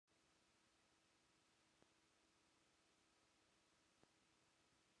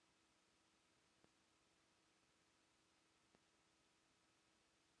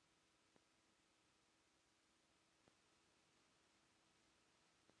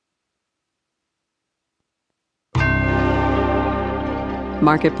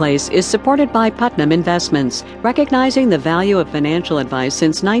Marketplace is supported by Putnam Investments, recognizing the value of financial advice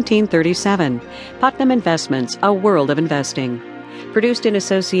since 1937. Putnam Investments, a world of investing. Produced in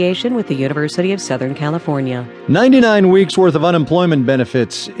association with the University of Southern California. 99 weeks worth of unemployment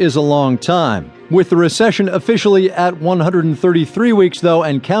benefits is a long time. With the recession officially at 133 weeks, though,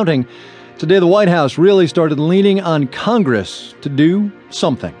 and counting, today the White House really started leaning on Congress to do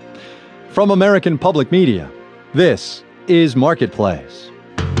something. From American Public Media, this is Marketplace.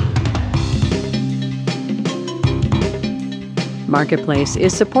 Marketplace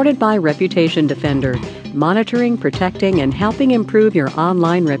is supported by Reputation Defender, monitoring, protecting, and helping improve your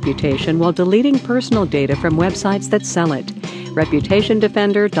online reputation while deleting personal data from websites that sell it.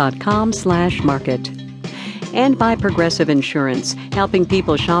 ReputationDefender.com/market. And by Progressive Insurance, helping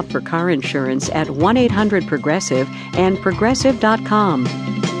people shop for car insurance at 1-800-PROGRESSIVE and Progressive.com.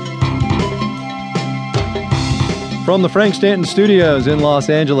 From the Frank Stanton Studios in Los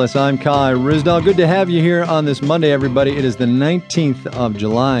Angeles, I'm Kai Ryssdal. Good to have you here on this Monday, everybody. It is the 19th of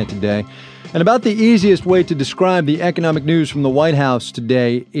July today. And about the easiest way to describe the economic news from the White House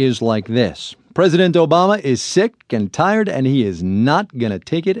today is like this. President Obama is sick and tired, and he is not going to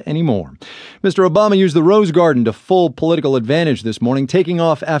take it anymore. Mr. Obama used the Rose Garden to full political advantage this morning, taking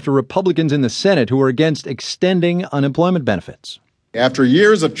off after Republicans in the Senate who are against extending unemployment benefits. After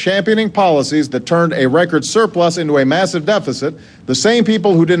years of championing policies that turned a record surplus into a massive deficit, the same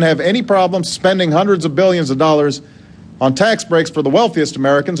people who didn't have any problem spending hundreds of billions of dollars on tax breaks for the wealthiest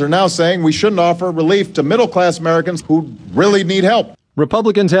Americans are now saying we shouldn't offer relief to middle-class Americans who really need help.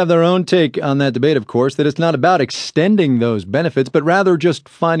 Republicans have their own take on that debate, of course, that it's not about extending those benefits, but rather just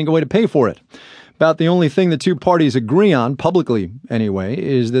finding a way to pay for it. About the only thing the two parties agree on, publicly anyway,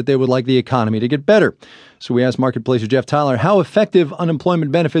 is that they would like the economy to get better. So we asked Marketplace's Jeff Tyler how effective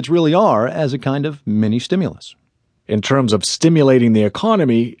unemployment benefits really are as a kind of mini stimulus. In terms of stimulating the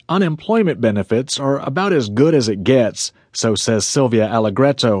economy, unemployment benefits are about as good as it gets, so says Sylvia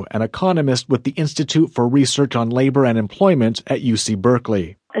Allegretto, an economist with the Institute for Research on Labor and Employment at UC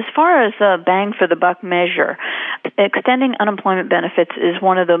Berkeley. As far as a bang for the buck measure, extending unemployment benefits is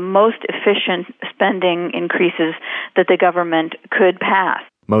one of the most efficient spending increases that the government could pass.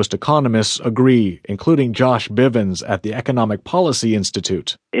 Most economists agree, including Josh Bivens at the Economic Policy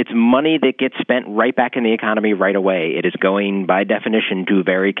Institute. It's money that gets spent right back in the economy right away. It is going, by definition, to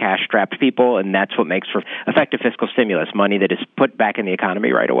very cash-strapped people, and that's what makes for effective fiscal stimulus, money that is put back in the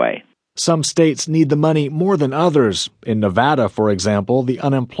economy right away. Some states need the money more than others. In Nevada, for example, the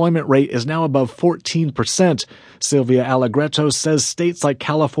unemployment rate is now above 14%. Sylvia Allegretto says states like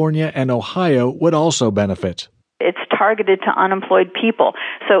California and Ohio would also benefit. It's targeted to unemployed people.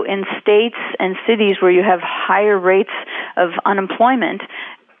 So in states and cities where you have higher rates of unemployment,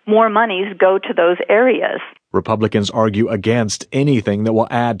 more monies go to those areas. Republicans argue against anything that will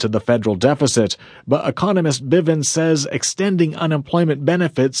add to the federal deficit, but economist Bivens says extending unemployment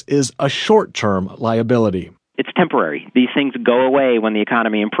benefits is a short-term liability. It's temporary. These things go away when the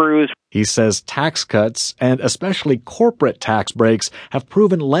economy improves. He says tax cuts, and especially corporate tax breaks, have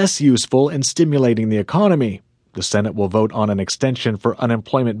proven less useful in stimulating the economy. The Senate will vote on an extension for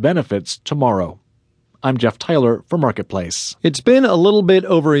unemployment benefits tomorrow. I'm Jeff Tyler for Marketplace. It's been a little bit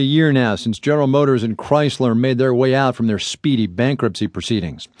over a year now since General Motors and Chrysler made their way out from their speedy bankruptcy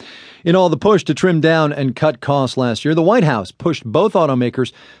proceedings. In all the push to trim down and cut costs last year, the White House pushed both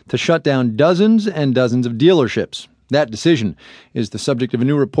automakers to shut down dozens and dozens of dealerships. That decision is the subject of a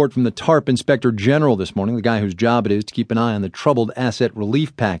new report from the TARP Inspector General this morning, the guy whose job it is to keep an eye on the troubled asset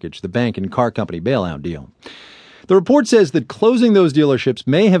relief package, the bank and car company bailout deal. The report says that closing those dealerships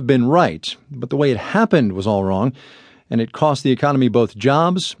may have been right, but the way it happened was all wrong, and it cost the economy both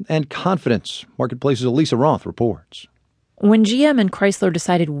jobs and confidence. Marketplace's Elisa Roth reports. When GM and Chrysler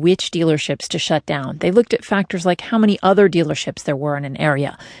decided which dealerships to shut down, they looked at factors like how many other dealerships there were in an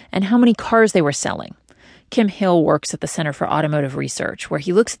area and how many cars they were selling. Kim Hill works at the Center for Automotive Research, where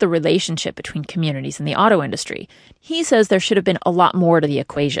he looks at the relationship between communities and the auto industry. He says there should have been a lot more to the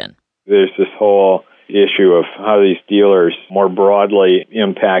equation. There's this whole issue of how these dealers more broadly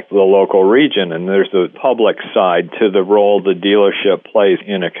impact the local region, and there's the public side to the role the dealership plays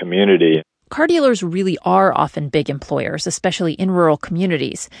in a community. Car dealers really are often big employers, especially in rural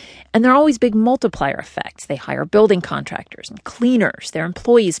communities. And they're always big multiplier effects. They hire building contractors and cleaners. Their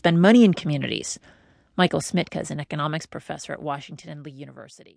employees spend money in communities. Michael Smitka is an economics professor at Washington and Lee University.